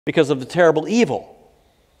because of the terrible evil.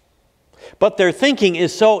 But their thinking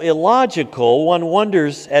is so illogical, one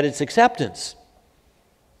wonders at its acceptance.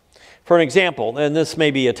 For an example, and this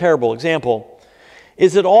may be a terrible example,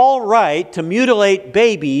 is it all right to mutilate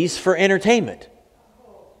babies for entertainment?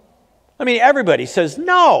 I mean, everybody says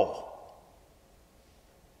no.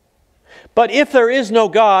 But if there is no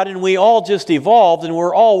God and we all just evolved and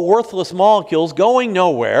we're all worthless molecules going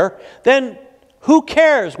nowhere, then who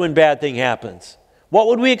cares when bad thing happens? What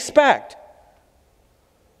would we expect?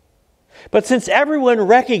 But since everyone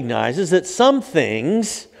recognizes that some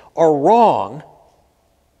things are wrong,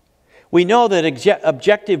 we know that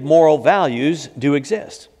objective moral values do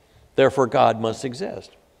exist. Therefore, God must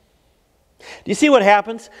exist. Do you see what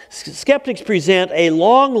happens? Skeptics present a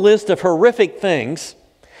long list of horrific things,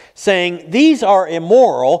 saying these are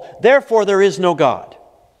immoral, therefore there is no God.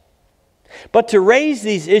 But to raise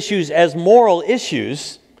these issues as moral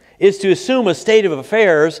issues is to assume a state of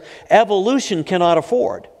affairs evolution cannot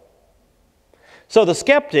afford. So the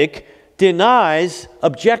skeptic denies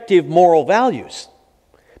objective moral values,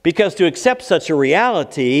 because to accept such a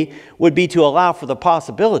reality would be to allow for the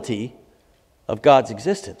possibility of God's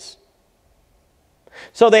existence.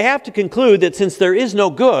 So they have to conclude that since there is no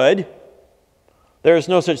good, there is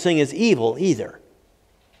no such thing as evil either.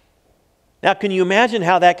 Now, can you imagine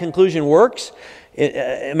how that conclusion works?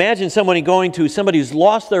 Imagine somebody going to somebody who's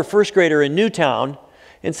lost their first grader in Newtown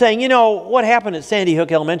and saying, you know, what happened at Sandy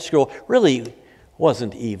Hook Elementary School really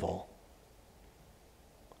wasn't evil.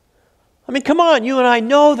 I mean, come on, you and I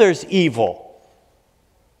know there's evil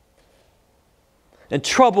and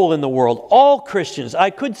trouble in the world. All Christians, I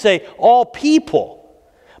could say all people,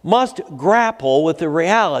 must grapple with the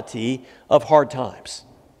reality of hard times.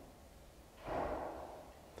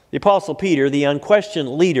 The Apostle Peter, the unquestioned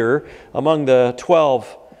leader among the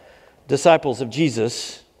 12 disciples of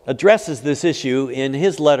Jesus, addresses this issue in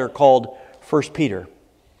his letter called 1 Peter.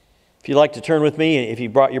 If you'd like to turn with me, if you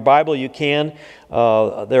brought your Bible, you can.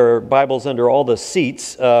 There are Bibles under all the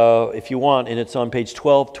seats if you want, and it's on page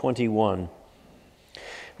 1221.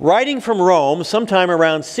 Writing from Rome sometime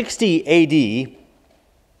around 60 A.D.,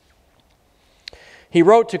 he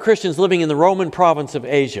wrote to Christians living in the Roman province of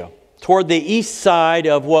Asia, toward the east side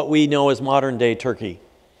of what we know as modern-day Turkey.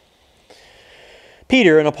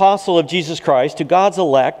 Peter, an apostle of Jesus Christ, to God's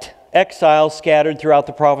elect, exiles scattered throughout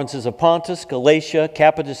the provinces of Pontus, Galatia,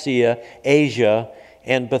 Cappadocia, Asia,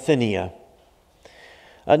 and Bithynia.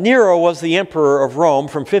 Nero was the emperor of Rome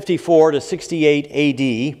from 54 to 68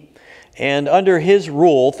 A.D., and under his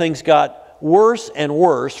rule, things got worse and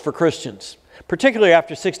worse for Christians. Particularly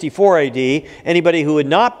after 64 A.D., anybody who would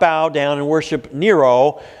not bow down and worship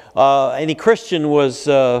Nero, any Christian was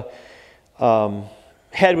head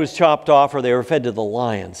was chopped off or they were fed to the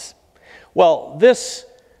lions. Well, this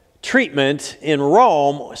treatment in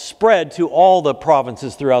Rome spread to all the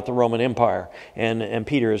provinces throughout the Roman Empire, and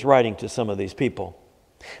Peter is writing to some of these people.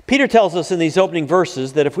 Peter tells us in these opening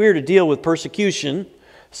verses that if we are to deal with persecution,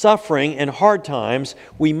 suffering, and hard times,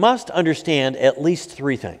 we must understand at least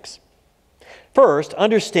three things. First,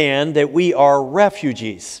 understand that we are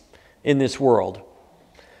refugees in this world.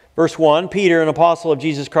 Verse 1, Peter, an apostle of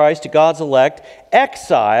Jesus Christ, to God's elect,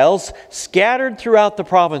 exiles scattered throughout the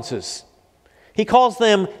provinces. He calls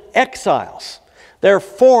them exiles. They're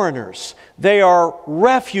foreigners. They are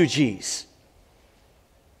refugees.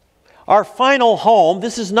 Our final home,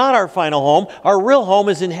 this is not our final home. Our real home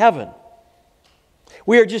is in heaven.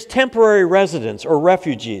 We are just temporary residents or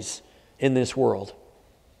refugees in this world.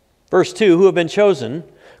 Verse 2, who have been chosen,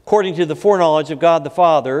 according to the foreknowledge of God the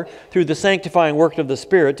Father, through the sanctifying work of the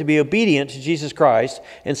Spirit, to be obedient to Jesus Christ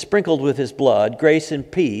and sprinkled with His blood, grace and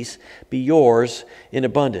peace be yours in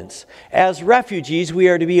abundance. As refugees, we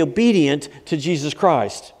are to be obedient to Jesus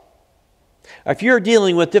Christ. If you're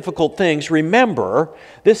dealing with difficult things, remember,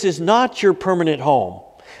 this is not your permanent home.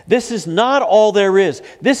 This is not all there is.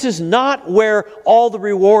 This is not where all the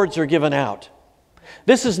rewards are given out.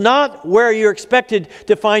 This is not where you're expected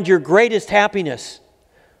to find your greatest happiness.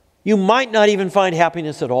 You might not even find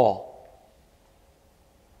happiness at all.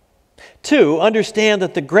 2, understand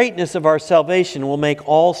that the greatness of our salvation will make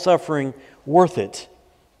all suffering worth it.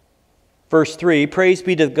 Verse 3, praise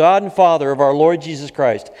be to the God and Father of our Lord Jesus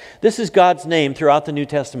Christ. This is God's name throughout the New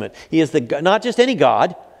Testament. He is not just any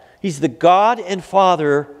God. He's the God and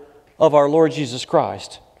Father of our Lord Jesus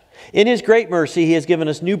Christ. In His great mercy, He has given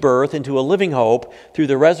us new birth into a living hope through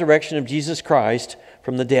the resurrection of Jesus Christ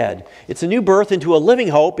from the dead. It's a new birth into a living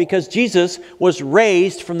hope because Jesus was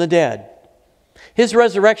raised from the dead. His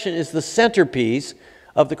resurrection is the centerpiece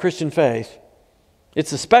of the Christian faith.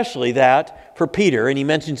 It's especially that for Peter, and he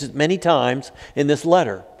mentions it many times in this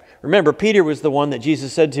letter. Remember, Peter was the one that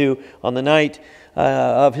Jesus said to on the night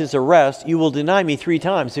of his arrest, "You will deny me 3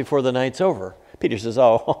 times before the night's over." Peter says,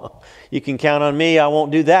 "Oh, you can count on me. I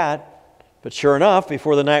won't do that." But sure enough,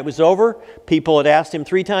 before the night was over, people had asked him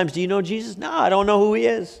 3 times, "Do you know Jesus?" "No, I don't know who he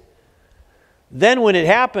is." Then when it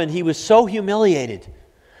happened, he was so humiliated.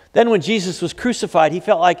 Then when Jesus was crucified, he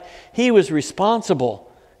felt like he was responsible.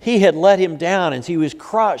 He had let him down and he was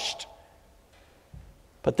crushed.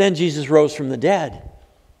 But then Jesus rose from the dead.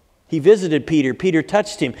 He visited Peter. Peter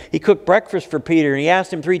touched him. He cooked breakfast for Peter and he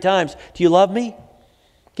asked him 3 times, "Do you love me?"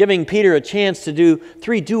 Giving Peter a chance to do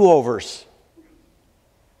 3 do-overs.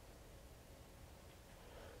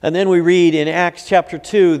 And then we read in Acts chapter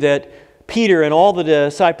 2 that Peter and all the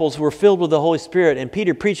disciples were filled with the Holy Spirit, and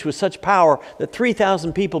Peter preached with such power that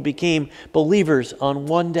 3,000 people became believers on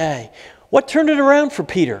one day. What turned it around for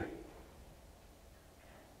Peter?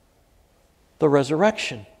 The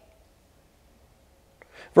resurrection.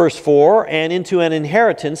 Verse 4, "And into an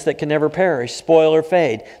inheritance that can never perish, spoil or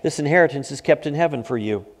fade. This inheritance is kept in heaven for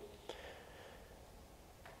you."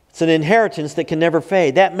 It's an inheritance that can never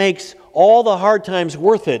fade. That makes all the hard times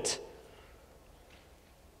worth it.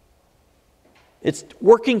 It's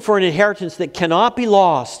working for an inheritance that cannot be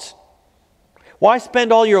lost. Why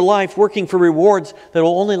spend all your life working for rewards that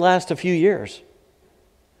will only last a few years?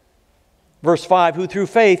 Verse 5, "Who through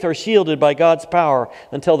faith are shielded by God's power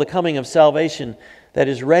until the coming of salvation that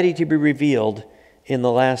is ready to be revealed in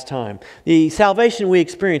the last time." The salvation we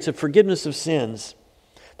experience of forgiveness of sins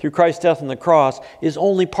through Christ's death on the cross is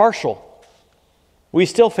only partial. We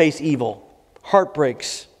still face evil,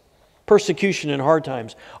 heartbreaks, persecution, and hard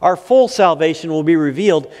times. Our full salvation will be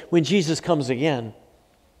revealed when Jesus comes again.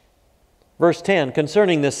 Verse 10,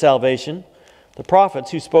 "Concerning this salvation, the prophets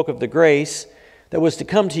who spoke of the grace that was to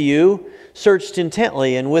come to you searched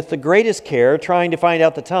intently and with the greatest care, trying to find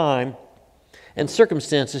out the time and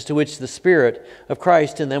circumstances to which the Spirit of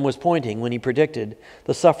Christ in them was pointing when he predicted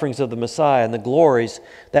the sufferings of the Messiah and the glories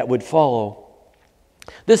that would follow."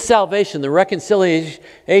 This salvation, the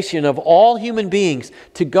reconciliation of all human beings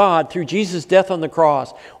to God through Jesus' death on the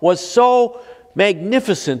cross, was so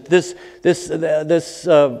magnificent. This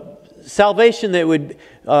salvation that would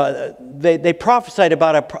they prophesied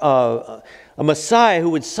about a Messiah who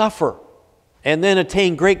would suffer and then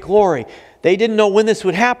attain great glory. They didn't know when this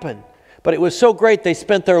would happen. But it was so great they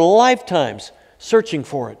spent their lifetimes searching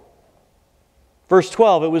for it. Verse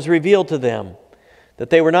 12, "It was revealed to them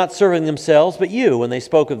that they were not serving themselves but you when they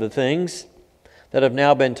spoke of the things that have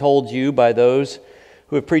now been told you by those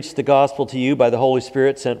who have preached the gospel to you by the Holy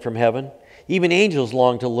Spirit sent from heaven. Even angels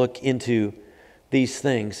long to look into these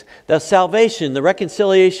things." The salvation, the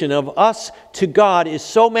reconciliation of us to God is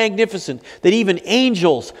so magnificent that even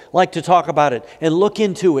angels like to talk about it and look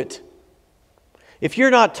into it. If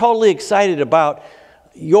you're not totally excited about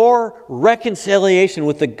your reconciliation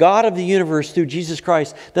with the God of the universe through Jesus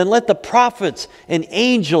Christ, then let the prophets and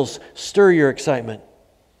angels stir your excitement.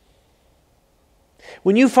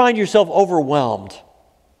 When you find yourself overwhelmed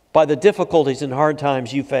by the difficulties and hard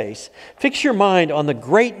times you face, fix your mind on the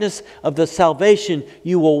greatness of the salvation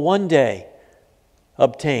you will one day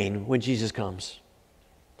obtain when Jesus comes.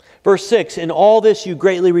 Verse 6, "In all this you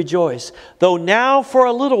greatly rejoice, though now for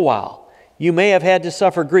a little while you may have had to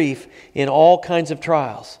suffer grief in all kinds of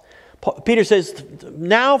trials." Peter says,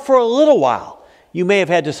 now for a little while, you may have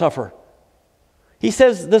had to suffer. He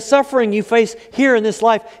says the suffering you face here in this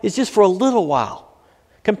life is just for a little while.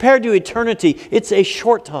 Compared to eternity, it's a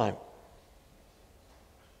short time.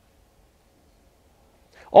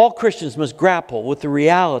 All Christians must grapple with the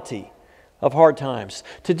reality of hard times.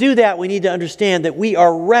 To do that, we need to understand that we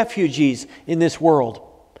are refugees in this world.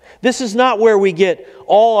 This is not where we get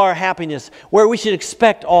all our happiness, where we should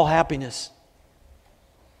expect all happiness.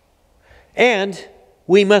 And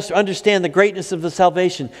we must understand the greatness of the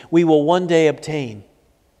salvation we will one day obtain.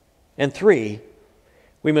 And 3,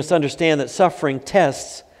 we must understand that suffering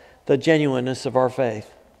tests the genuineness of our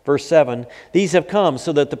faith. Verse 7, "These have come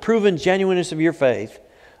so that the proven genuineness of your faith,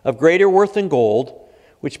 of greater worth than gold,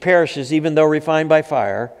 which perishes even though refined by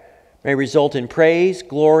fire, may result in praise,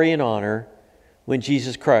 glory, and honor when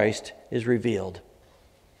Jesus Christ is revealed."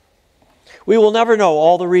 We will never know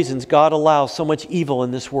all the reasons God allows so much evil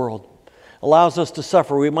in this world, allows us to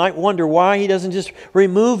suffer. We might wonder why He doesn't just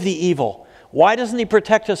remove the evil. Why doesn't He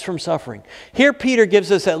protect us from suffering? Here Peter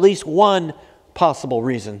gives us at least one possible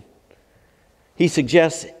reason. He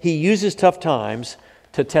suggests He uses tough times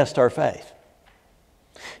to test our faith.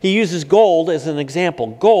 He uses gold as an example.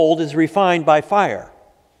 Gold is refined by fire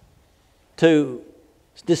to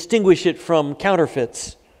distinguish it from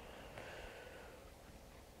counterfeits.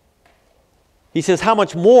 He says, how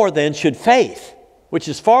much more then should faith which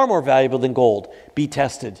is far more valuable than gold, be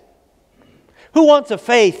tested. Who wants a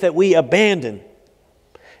faith that we abandon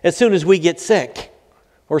as soon as we get sick,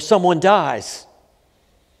 or someone dies,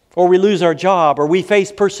 or we lose our job, or we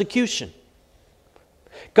face persecution?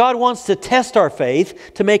 God wants to test our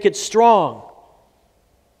faith to make it strong.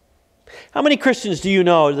 How many Christians do you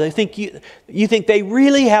know that think you think they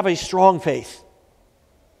really have a strong faith?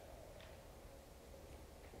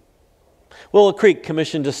 Willow Creek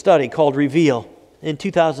commissioned a study called Reveal. In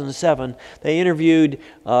 2007, they interviewed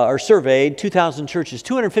or surveyed 2,000 churches,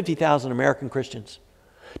 250,000 American Christians,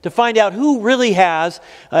 to find out who really has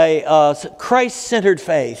a Christ-centered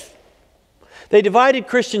faith. They divided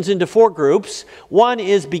Christians into 4 groups. One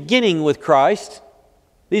is beginning with Christ.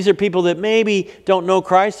 These are people that maybe don't know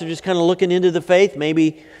Christ. They're just kind of looking into the faith,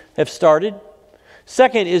 maybe have started.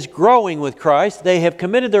 Second is growing with Christ. They have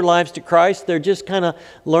committed their lives to Christ. They're just kind of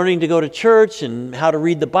learning to go to church and how to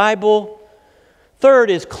read the Bible. Third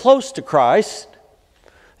is close to Christ.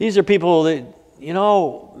 These are people that,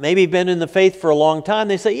 maybe been in the faith for a long time.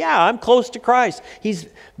 They say, yeah, I'm close to Christ. He's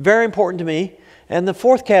very important to me. And the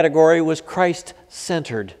fourth category was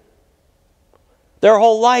Christ-centered. Their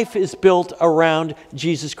whole life is built around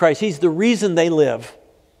Jesus Christ. He's the reason they live.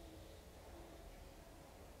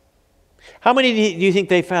 How many do you think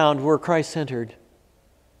they found were Christ-centered?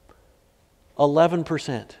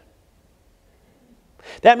 11%.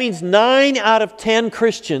 That means 9 out of 10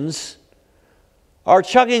 Christians are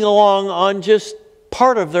chugging along on just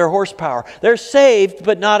part of their horsepower. They're saved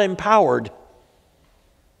but not empowered.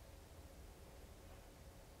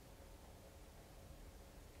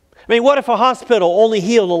 I mean, what if a hospital only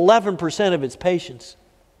healed 11% of its patients?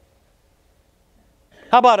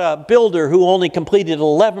 How about a builder who only completed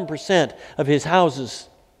 11% of his houses?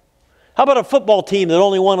 How about a football team that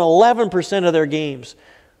only won 11% of their games?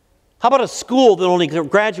 How about a school that only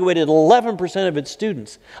graduated 11% of its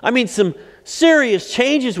students? I mean, some serious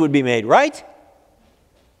changes would be made, right?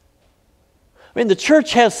 I mean, the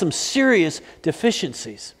church has some serious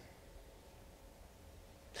deficiencies.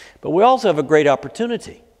 But we also have a great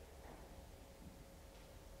opportunity.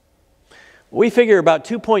 We figure about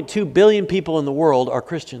 2.2 billion people in the world are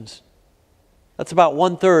Christians. That's about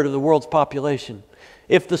 1/3 of the world's population.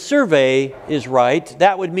 If the survey is right,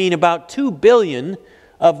 that would mean about 2 billion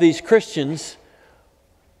of these Christians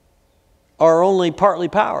are only partly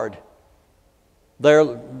powered. They're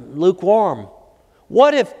lukewarm.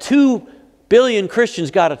 What if 2 billion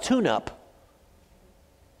Christians got a tune-up?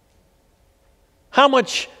 How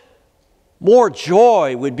much more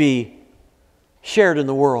joy would be shared in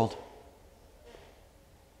the world?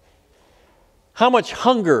 How much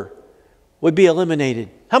hunger would be eliminated?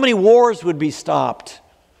 How many wars would be stopped?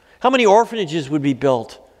 How many orphanages would be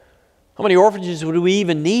built? How many orphanages would we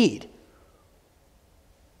even need?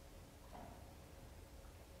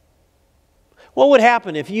 What would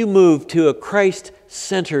happen if you moved to a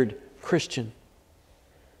Christ-centered Christian?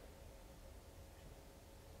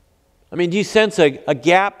 I mean, do you sense a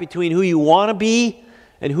gap between who you want to be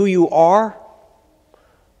and who you are?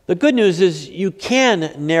 The good news is you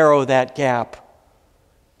can narrow that gap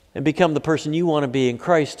and become the person you want to be and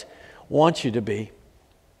Christ wants you to be.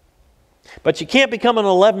 But you can't become an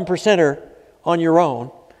 11%er on your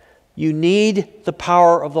own. You need the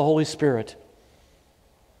power of the Holy Spirit.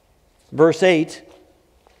 Verse 8,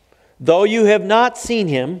 though you have not seen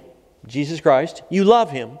Him, Jesus Christ, you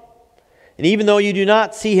love Him. And even though you do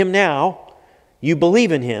not see Him now, you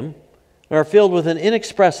believe in Him and are filled with an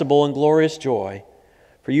inexpressible and glorious joy.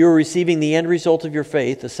 For you are receiving the end result of your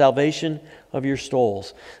faith, the salvation of your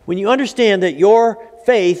souls. When you understand that your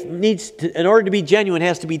faith in order to be genuine,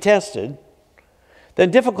 has to be tested,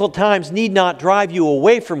 then difficult times need not drive you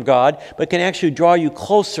away from God, but can actually draw you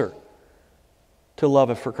closer to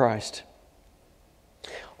love for Christ.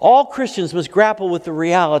 All Christians must grapple with the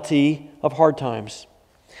reality of hard times.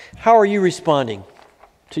 How are you responding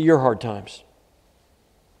to your hard times?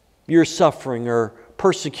 Your suffering or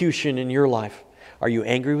persecution in your life? Are you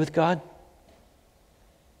angry with God?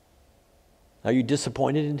 Are you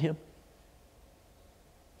disappointed in Him?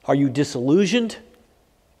 Are you disillusioned?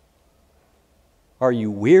 Are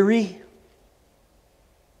you weary?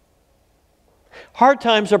 Hard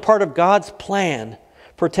times are part of God's plan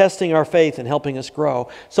for testing our faith and helping us grow.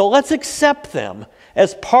 So let's accept them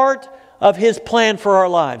as part of His plan for our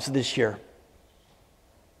lives this year.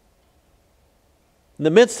 In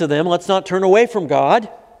the midst of them, let's not turn away from God,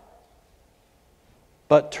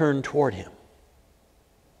 but turn toward Him.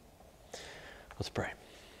 Let's pray.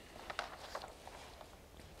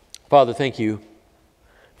 Father, thank you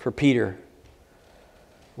for Peter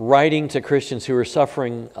writing to Christians who are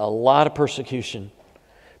suffering a lot of persecution,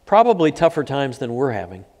 probably tougher times than we're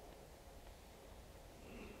having.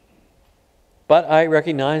 But I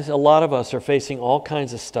recognize a lot of us are facing all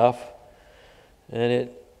kinds of stuff, and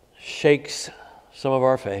it shakes some of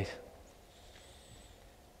our faith.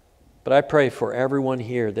 But I pray for everyone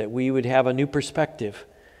here that we would have a new perspective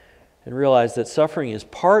and realize that suffering is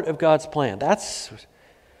part of God's plan. It's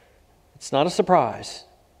not a surprise.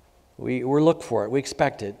 We're looking for it. We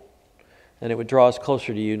expect it. And it would draw us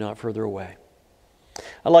closer to you, not further away.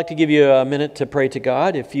 I'd like to give you a minute to pray to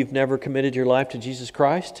God. If you've never committed your life to Jesus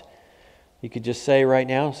Christ, you could just say right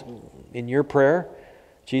now in your prayer,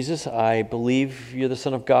 Jesus, I believe you're the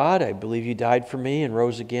Son of God. I believe you died for me and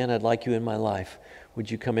rose again. I'd like you in my life. Would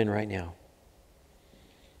you come in right now?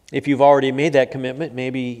 If you've already made that commitment,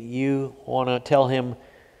 maybe you want to tell him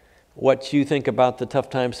what you think about the tough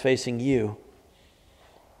times facing you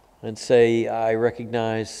and say, I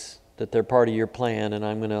recognize that they're part of your plan, and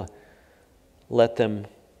I'm going to let them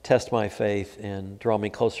test my faith and draw me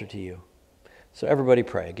closer to you. So everybody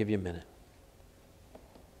pray. I'll give you a minute.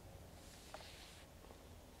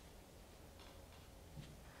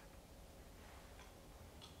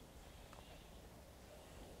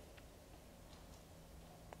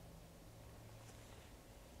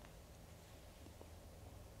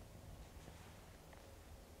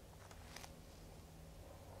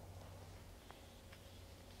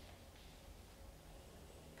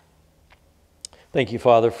 Thank you,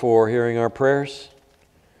 Father, for hearing our prayers,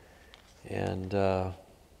 and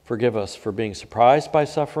forgive us for being surprised by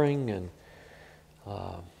suffering and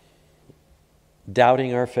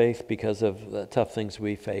doubting our faith because of the tough things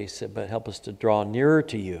we face, but help us to draw nearer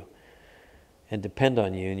to you and depend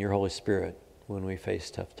on you and your Holy Spirit when we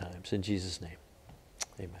face tough times. In Jesus' name,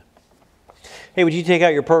 amen. Hey, would you take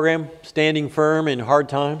out your program, Standing Firm in Hard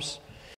Times?